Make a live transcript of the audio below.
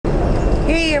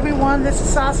Hey everyone, this is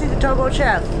Saucy the Towboat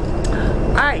Chef.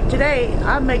 Alright, today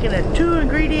I'm making a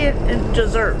 2-ingredient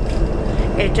dessert.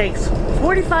 It takes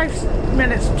 45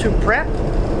 minutes to prep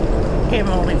and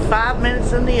only 5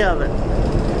 minutes in the oven.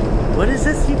 What is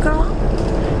this you call?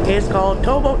 It's called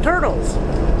Towboat Turtles.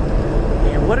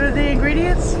 And what are the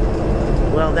ingredients?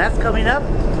 Well, that's coming up,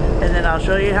 and then I'll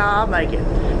show you how I'll make it.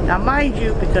 Now mind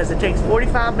you, because it takes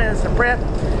 45 minutes to prep,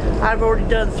 I've already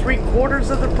done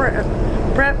 3/4 of the prep,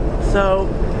 so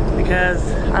because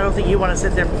I don't think you want to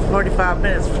sit there for 45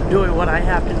 minutes doing what I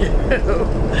have to do.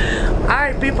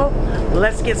 Alright people,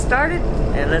 let's get started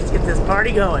and let's get this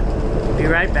party going. Be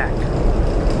right back.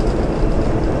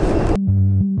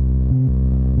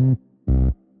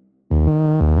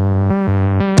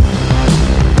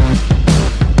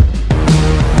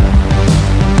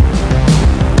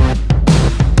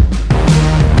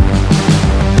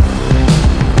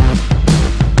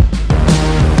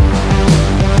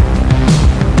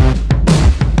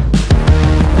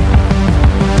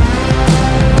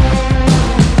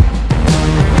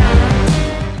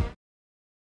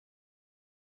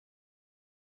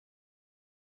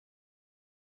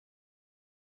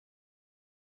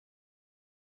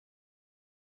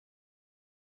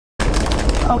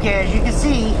 Okay, as you can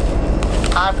see,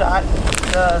 I've got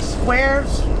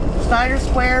Snyder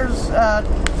Squares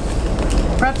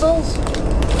pretzels,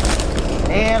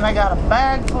 and I got a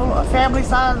bag full of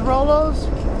family-sized Rolos.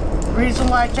 The reason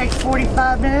why it takes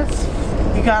 45 minutes,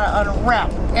 you gotta unwrap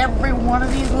every one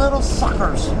of these little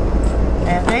suckers,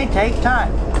 and they take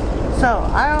time. So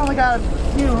I only got a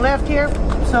few left here,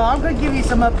 so I'm gonna give you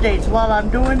some updates while I'm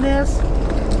doing this.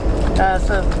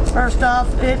 So first off,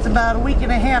 it's about a week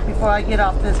and a half before I get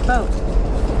off this boat.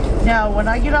 Now when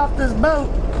I get off this boat,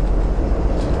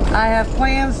 I have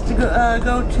plans to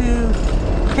go to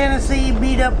Tennessee,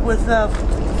 meet up with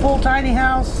Full Tiny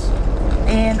House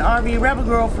and RV Rebel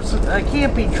Girl for a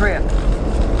camping trip.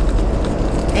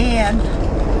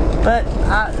 But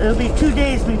it'll be 2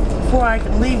 days before I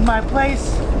can leave my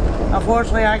place.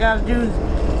 Unfortunately, I got to do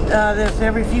this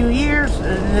every few years,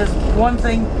 and this one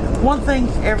thing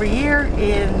every year,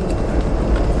 and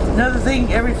another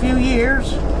thing every few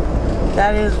years.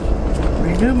 That is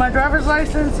renew my driver's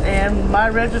license and my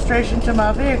registration to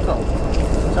my vehicle.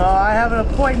 So I have an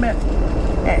appointment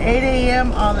at 8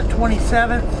 a.m. on the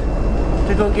 27th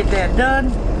to go get that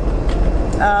done.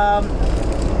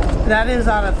 That is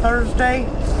on a Thursday.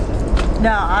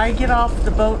 Now I get off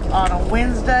the boat on a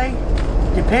Wednesday.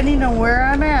 Depending on where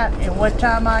I'm at and what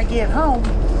time I get home,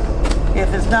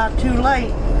 if it's not too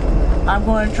late, I'm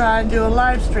going to try and do a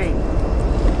live stream.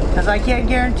 Because I can't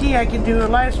guarantee I can do a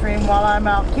live stream while I'm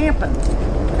out camping,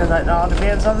 because it all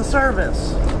depends on the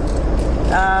service.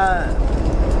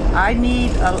 I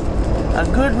need a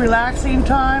good relaxing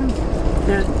time.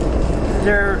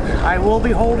 I will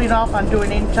be holding off on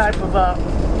doing any type of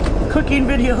cooking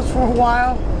videos for a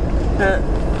while.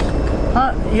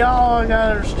 Y'all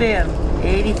gotta understand,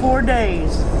 84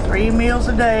 days, 3 meals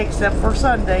a day except for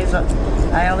Sundays.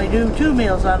 I only do 2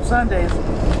 meals on Sundays.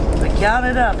 But count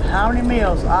it up how many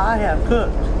meals I have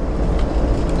cooked.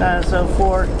 So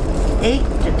for 8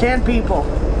 to 10 people.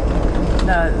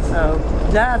 So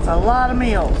that's a lot of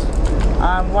meals.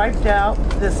 I'm wiped out.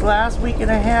 This last week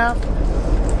and a half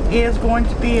is going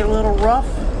to be a little rough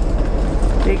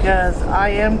because I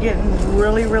am getting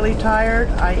really tired.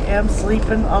 I am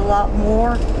sleeping a lot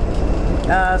more.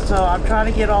 So I'm trying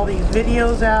to get all these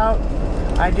videos out.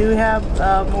 I do have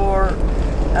more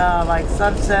like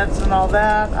sunsets and all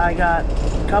that. I got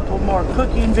a couple more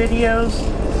cooking videos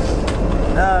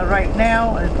right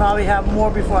now, and probably have more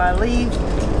before I leave,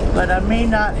 but I may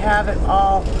not have it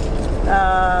all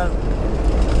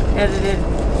edited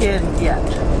in yet.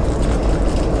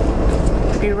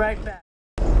 Be right back.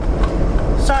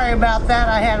 Sorry about that.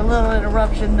 I had a little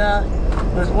interruption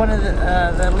with one of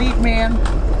the lead man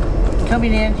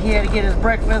coming in. He had to get his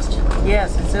breakfast.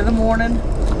 Yes, it's in the morning.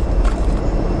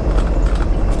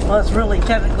 Well, it's really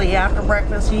technically after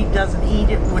breakfast. He doesn't eat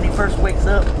it when he first wakes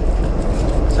up.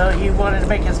 So he wanted to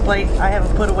make his plate. I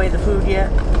haven't put away the food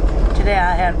yet. Today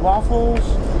I had waffles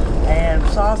and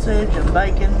sausage and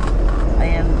bacon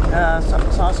and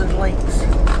sausage links.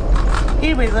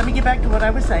 Anyways, let me get back to what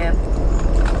I was saying.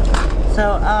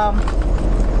 So,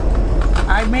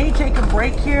 I may take a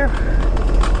break here.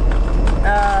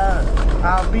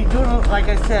 I'll be doing, like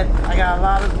I said, I got a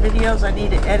lot of videos I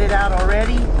need to edit out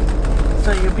already.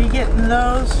 So you'll be getting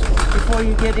those before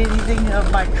you get anything of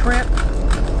my trip,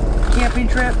 camping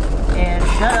trip. And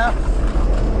shut up.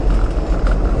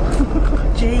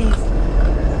 Jeez.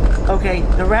 Okay,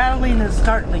 the rattling is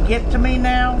starting to get to me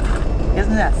now.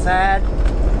 Isn't that sad?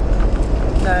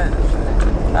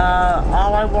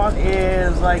 All I want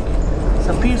is like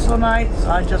some peaceful nights.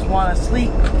 I just want to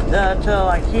sleep till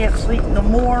I can't sleep no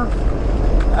more.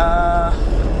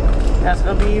 That's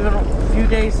going to be even a few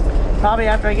days. Probably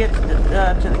after I get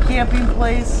to the camping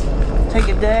place, take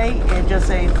a day and just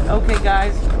say, okay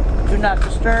guys, do not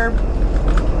disturb.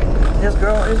 This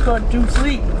girl is going to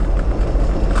sleep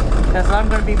because I'm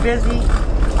going to be busy.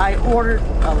 I ordered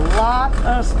a lot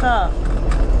of stuff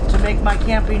to make my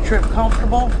camping trip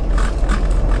comfortable.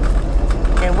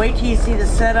 And wait till you see the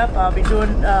setup. I'll be doing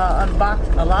a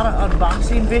lot of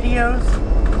unboxing videos.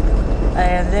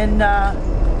 And then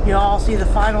you'll all see the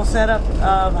final setup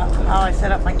of how I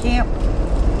set up my camp.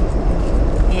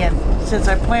 And since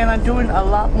I plan on doing a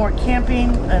lot more camping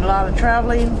and a lot of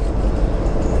traveling,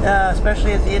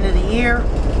 especially at the end of the year,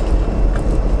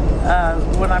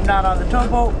 when I'm not on the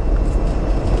towboat,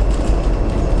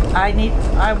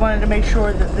 I wanted to make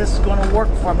sure that this is going to work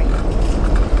for me.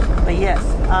 But yes,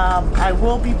 I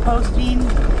will be posting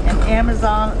an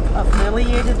Amazon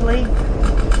affiliated link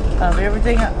of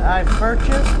everything I've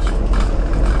purchased.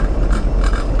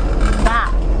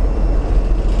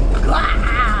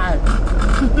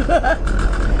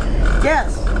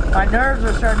 Yes, my nerves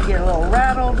are starting to get a little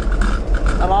rattled,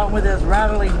 along with this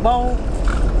rattling bowl,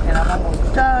 and I'm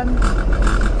almost done.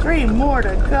 3 more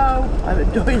to go. I've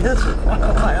been doing this for quite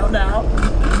a while now.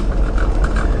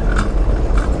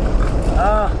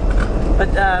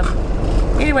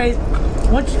 Anyways,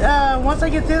 once I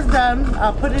get this done,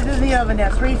 I'll put it in the oven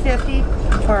at 350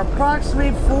 for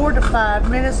approximately 4 to 5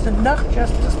 minutes, enough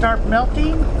just to start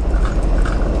melting.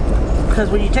 Because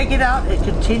when you take it out, it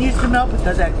continues to melt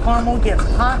because that caramel gets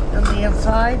hot on the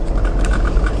inside.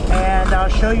 And I'll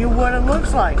show you what it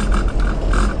looks like.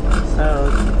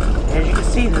 So, as you can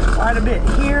see, there's quite a bit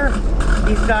here.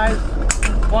 These guys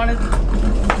wanted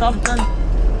something.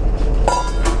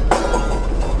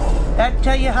 That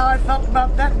tell you how I felt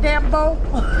about that damn bowl?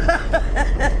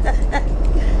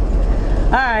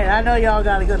 Alright, I know y'all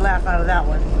got a good laugh out of that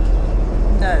one.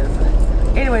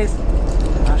 Anyways,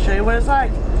 I'll show you what it's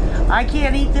like. I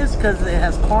can't eat this because it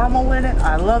has caramel in it.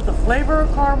 I love the flavor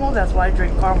of caramel. That's why I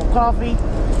drink caramel coffee.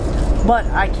 But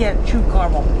I can't chew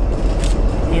caramel.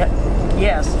 Yeah,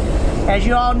 yes. As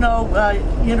you all know,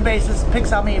 Unibasis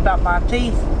picks on me about my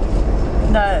teeth.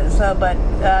 No, but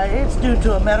it's due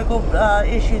to a medical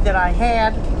issue that I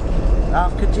had.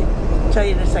 I'll tell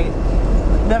you in a second.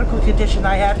 Medical condition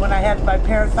I had when I had my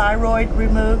parathyroid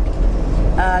removed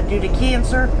due to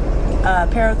cancer.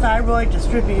 Parathyroid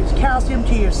distributes calcium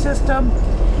to your system,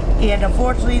 and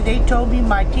unfortunately they told me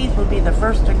my teeth would be the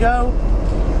first to go,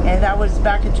 and that was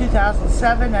back in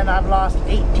 2007, and I've lost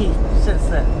 8 teeth since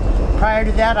then. Prior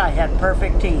to that, I had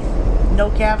perfect teeth,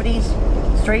 no cavities,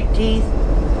 straight teeth,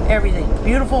 everything,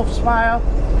 beautiful smile.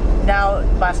 Now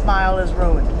my smile is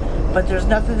ruined, but there's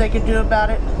nothing they can do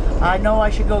about it. I know I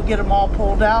should go get them all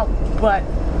pulled out, but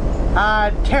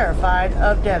I'm terrified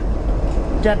of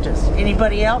dentists.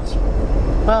 Anybody else?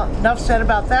 Well, enough said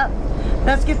about that.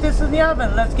 Let's get this in the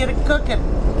oven. Let's get it cooking.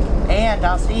 And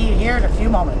I'll see you here in a few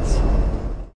moments.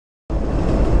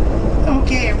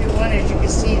 Okay, everyone, as you can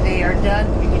see, they are done.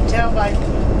 You can tell by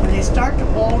when they start to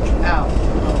bulge out.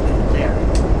 Oh, there.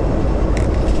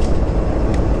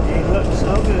 They look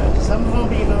so good. Some of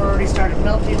them even already started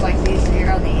melting, like these here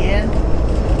on the end.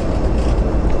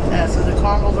 So the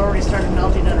caramel's already started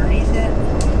melting underneath it.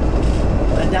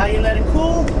 But now you let it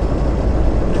cool.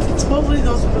 Supposedly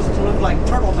those are supposed to look like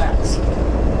turtlebacks.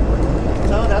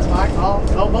 So that's why I call them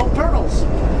Towboat Turtles.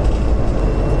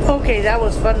 Okay, that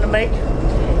was fun to make.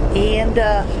 And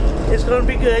it's going to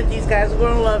be good. These guys are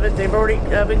going to love it. They've already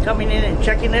been coming in and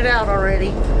checking it out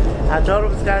already. I told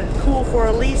them it's got to cool for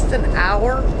at least an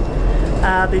hour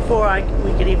before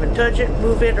we can even touch it,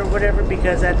 move it, or whatever,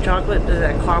 because that chocolate,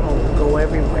 that caramel will go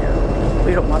everywhere.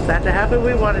 We don't want that to happen.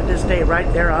 We want it to stay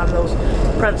right there on those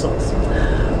pretzels.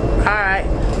 Alright,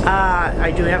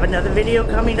 I do have another video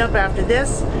coming up after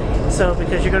this, so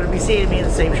because you're going to be seeing me in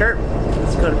the same shirt,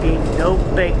 it's going to be no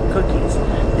baked cookies.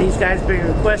 These guys have been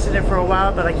requesting it for a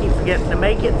while, but I keep forgetting to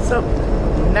make it, so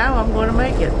now I'm going to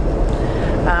make it.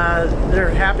 They're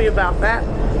happy about that,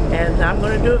 and I'm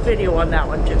going to do a video on that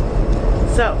one too.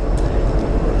 So,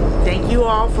 thank you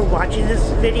all for watching this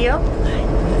video.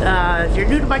 If you're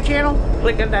new to my channel,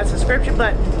 click on that subscription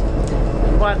button.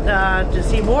 Want to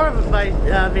see more of my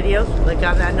videos, click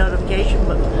on that notification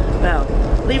bell.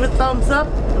 Leave a thumbs up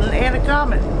and a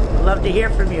comment. Love to hear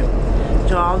from you.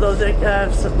 To all those that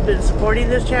have been supporting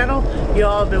this channel, you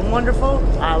all have been wonderful.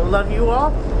 I love you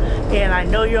all, and I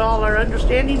know you all are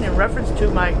understanding in reference to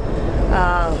my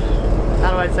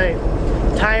how do I say,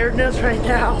 tiredness right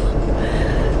now.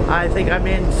 I think I'm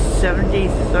in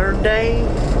 73rd day,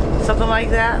 something like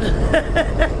that,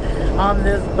 on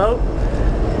this boat.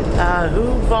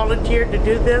 Who volunteered to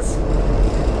do this?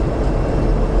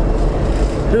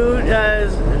 Who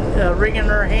does wringing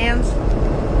her hands?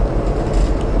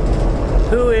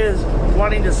 Who is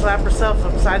wanting to slap herself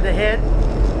upside the head?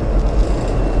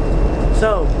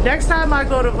 So, next time I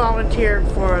go to volunteer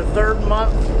for a 3rd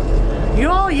month, you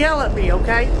all yell at me,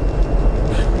 okay?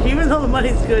 Even though the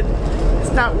money's good,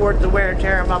 it's not worth the wear and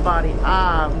tear on my body.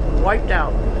 I'm wiped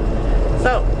out.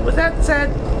 So, with that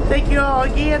said, thank you all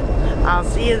again. I'll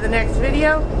see you in the next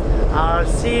video. I'll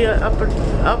see you up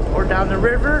or down the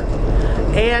river.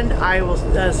 And I will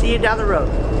see you down the road.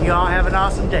 You all have an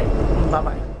awesome day.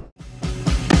 Bye-bye.